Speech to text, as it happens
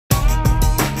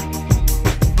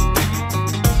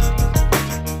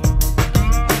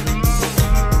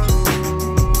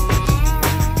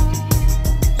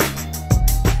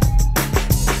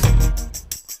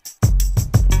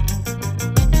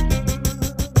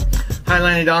Hi,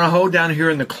 Lanny Donoho, down here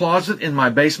in the closet, in my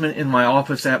basement, in my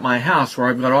office at my house, where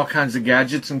I've got all kinds of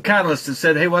gadgets. And Catalyst has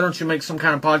said, hey, why don't you make some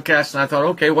kind of podcast? And I thought,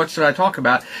 okay, what should I talk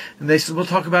about? And they said, we'll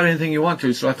talk about anything you want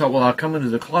to. So I thought, well, I'll come into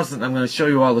the closet and I'm going to show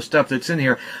you all the stuff that's in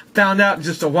here. Found out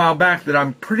just a while back that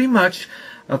I'm pretty much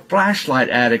a flashlight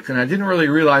addict, and I didn't really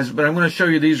realize it, but I'm going to show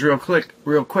you these real quick.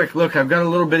 Look, I've got a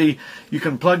little bitty, you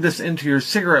can plug this into your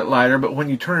cigarette lighter, but when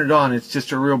you turn it on, it's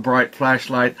just a real bright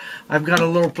flashlight. I've got a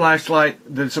little flashlight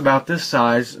that's about this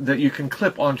size that you can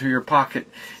clip onto your pocket,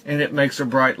 and it makes a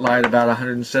bright light about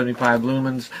 175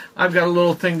 lumens. I've got a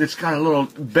little thing that's got a little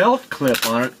belt clip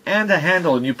on it and a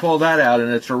handle, and you pull that out,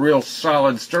 and it's a real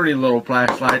solid, sturdy little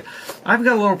flashlight. I've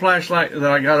got a little flashlight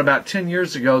that I got about 10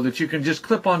 years ago that you can just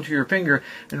clip onto your finger,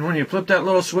 and when you flip that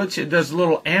little switch, it does a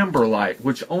little amber light,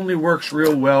 which only works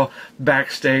real well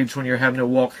backstage when you're having to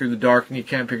walk through the dark and you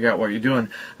can't figure out what you're doing.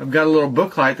 I've got a little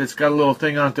book light that's got a little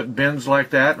thing on it that bends like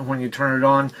that, and when you turn it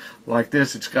on like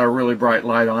this, it's got a really bright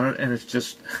light on it, and it's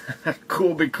just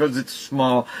cool because it's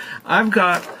small. I've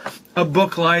got a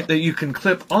book light that you can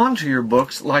clip onto your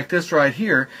books like this right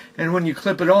here, and when you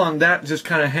clip it on, that just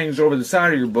kind of hangs over the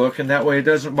side of your book, and that way it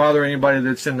doesn't bother anybody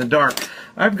that's in the dark.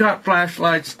 I've got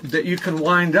flashlights that you can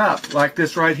wind up like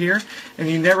this right here, and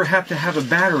you never have to have a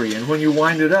battery, and when you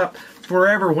wind it up,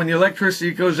 forever, when the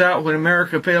electricity goes out, when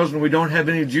America fails and we don't have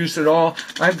any juice at all,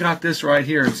 I've got this right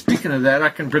here. And speaking of that, I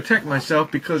can protect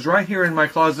myself because right here in my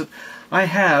closet I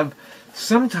have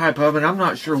some type of, and I'm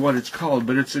not sure what it's called,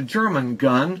 but it's a German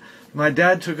gun. My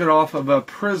dad took it off of a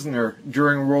prisoner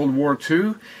during World War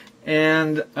II,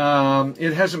 and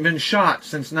it hasn't been shot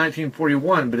since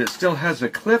 1941, but it still has a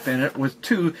clip in it with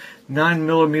two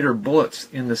 9mm bullets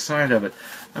in the side of it.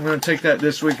 I'm going to take that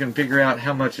this week and figure out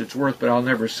how much it's worth, but I'll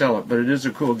never sell it. But it is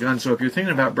a cool gun, so if you're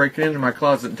thinking about breaking into my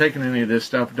closet and taking any of this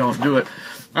stuff, don't do it.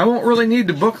 I won't really need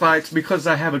the book lights because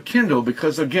I have a Kindle,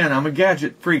 because, again, I'm a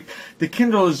gadget freak. The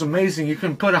Kindle is amazing. You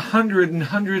can put hundreds and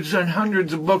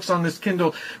hundreds of books on this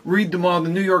Kindle, read them all, the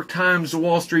New York Times, the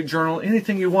Wall Street Journal,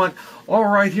 anything you want, all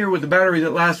right here with a battery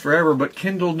that lasts forever. But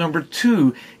Kindle number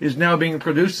 2 is now being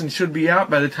produced and should be out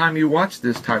by the time you watch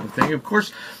this type of thing. Of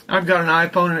course, I've got an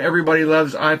iPhone, and everybody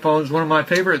loves iPhones. One of my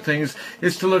favorite things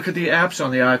is to look at the apps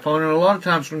on the iPhone, and a lot of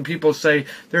times when people say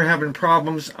they're having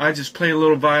problems, I just play a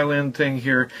little violin thing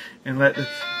here and let them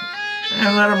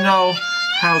know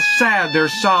how sad their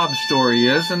sob story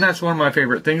is, and that's one of my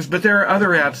favorite things. But there are other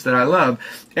apps that I love.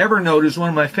 Evernote is one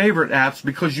of my favorite apps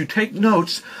because you take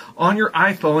notes on your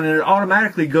iPhone and it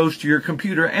automatically goes to your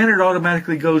computer and it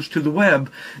automatically goes to the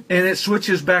web, and it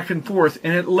switches back and forth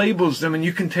and it labels them, and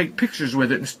you can take pictures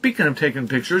with it. And speaking of taking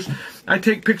pictures, I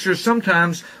take pictures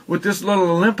sometimes with this little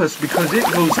Olympus because it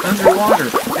goes underwater,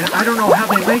 and I don't know how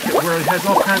they make it where it has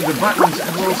all kinds of buttons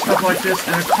and little stuff like this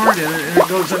and a card in it, and it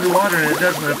goes underwater and it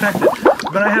doesn't affect it.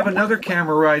 But I have another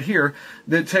camera right here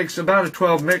that takes about a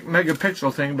 12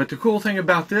 megapixel thing, but the cool thing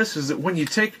about this is that when you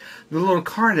take the little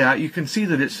card out, you can see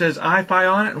that it says iFi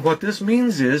on it, and what this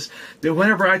means is that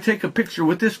whenever I take a picture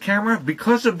with this camera,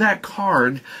 because of that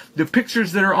card, the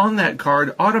pictures that are on that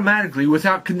card automatically,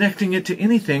 without connecting it to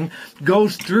anything,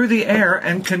 goes through the air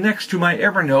and connects to my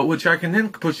Evernote, which I can then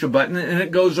push a button and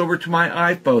it goes over to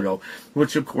my iPhoto,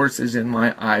 which of course is in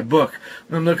my iBook.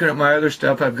 When I'm looking at my other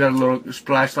stuff, I've got a little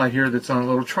flashlight here that's on a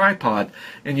little tripod,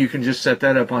 and you can just set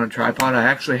that up on a tripod. I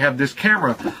actually have this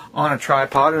camera on a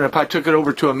tripod, and if I took it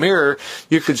over to a mirror,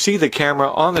 you could see the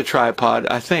camera on the tripod,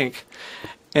 I think.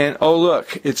 And oh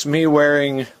look, it's me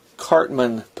wearing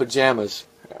Cartman pajamas.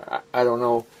 I don't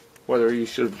know whether you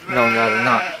should have known that or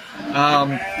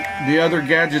not. The other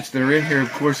gadgets that are in here,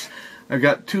 of course, I've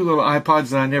got two little iPods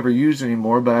that I never use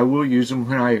anymore, but I will use them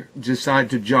when I decide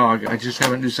to jog. I just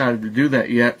haven't decided to do that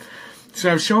yet.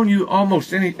 So I've shown you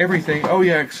almost everything. Oh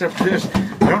yeah, except this.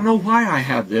 I don't know why I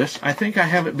have this. I think I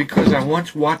have it because I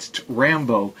once watched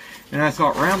Rambo, and I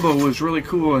thought Rambo was really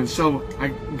cool, and so I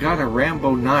got a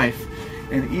Rambo knife,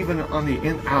 and even on the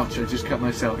end, ouch, I just cut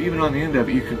myself. Even on the end of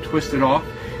it, you can twist it off,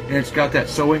 and it's got that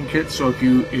sewing kit, so if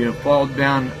you fall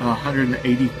down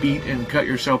 180 feet and cut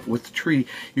yourself with the tree,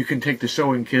 you can take the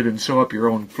sewing kit and sew up your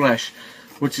own flesh,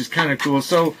 which is kind of cool.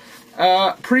 So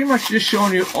pretty much just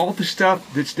showing you all the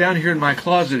stuff that's down here in my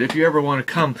closet if you ever want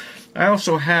to come. I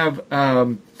also have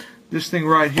this thing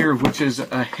right here, which is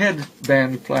a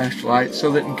headband flashlight,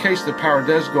 so that in case the power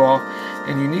does go off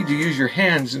and you need to use your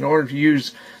hands in order to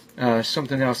use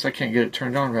something else, I can't get it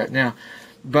turned on right now,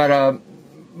 but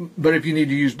if you need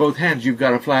to use both hands, you've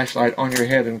got a flashlight on your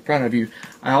head in front of you.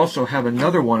 I also have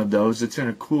another one of those that's in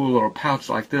a cool little pouch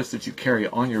like this that you carry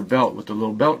on your belt with a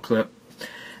little belt clip.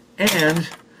 And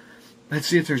let's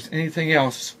see if there's anything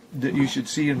else that you should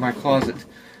see in my closet.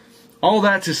 All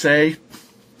that to say,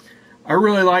 I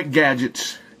really like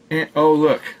gadgets. And, oh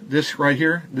look, this right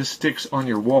here, this sticks on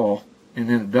your wall and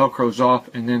then it velcros off,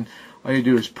 and then all you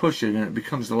do is push it and it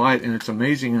becomes the light, and it's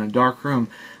amazing in a dark room.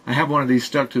 I have one of these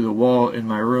stuck to the wall in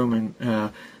my room, and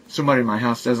somebody in my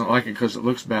house doesn't like it because it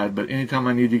looks bad, but anytime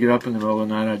I need to get up in the middle of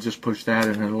the night, I just push that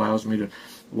and it allows me to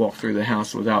walk through the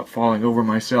house without falling over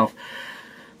myself.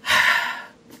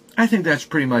 I think that's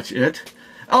pretty much it.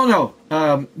 Oh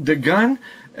no, the gun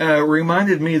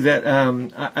reminded me that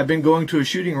I've been going to a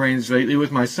shooting range lately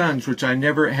with my sons, which I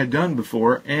never had done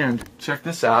before, and check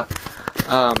this out.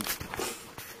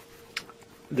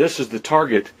 This is the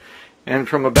target, and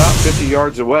from about 50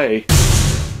 yards away,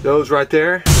 those right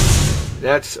there,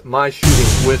 that's my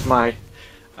shooting with my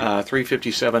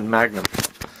 357 Magnum.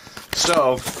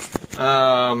 So,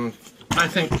 I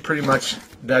think pretty much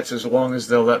that's as long as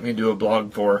they'll let me do a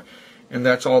blog for. And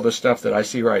that's all the stuff that I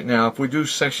see right now. If we do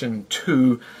section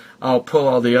 2, I'll pull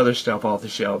all the other stuff off the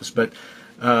shelves. But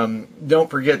don't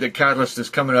forget that Catalyst is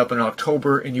coming up in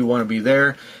October and you want to be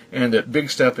there. And that Big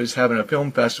Stuff is having a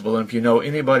film festival. And if you know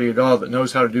anybody at all that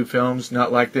knows how to do films,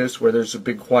 not like this, where there's a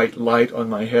big white light on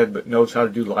my head, but knows how to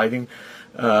do lighting,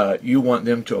 you want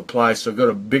them to apply. So go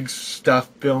to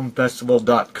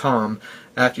BigStuffFilmFestival.com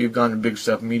after you've gone to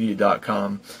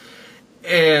BigStuffMedia.com.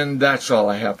 And that's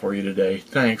all I have for you today.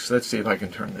 Thanks. Let's see if I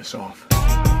can turn this off.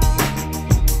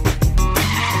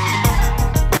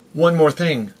 One more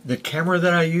thing. The camera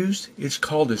that I used, it's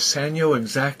called a Sanyo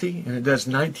Exacti, and it does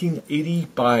 1980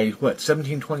 by,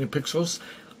 1720 pixels.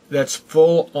 That's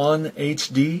full on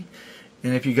HD.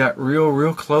 And if you got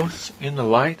real close in the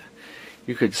light,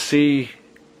 you could see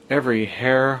every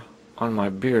hair on my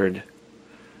beard.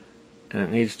 And it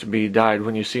needs to be dyed.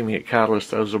 When you see me at Catalyst,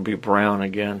 those will be brown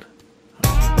again.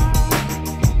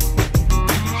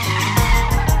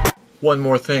 One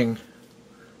more thing.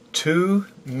 2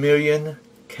 million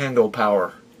candle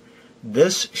power.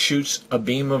 This shoots a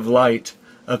beam of light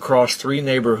across 3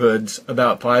 neighborhoods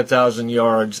about 5,000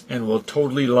 yards and will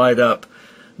totally light up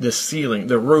the ceiling,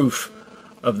 the roof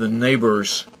of the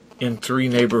neighbors in 3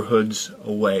 neighborhoods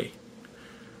away.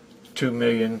 2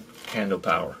 million candle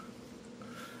power.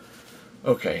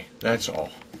 Okay, that's all.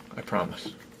 I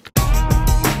promise.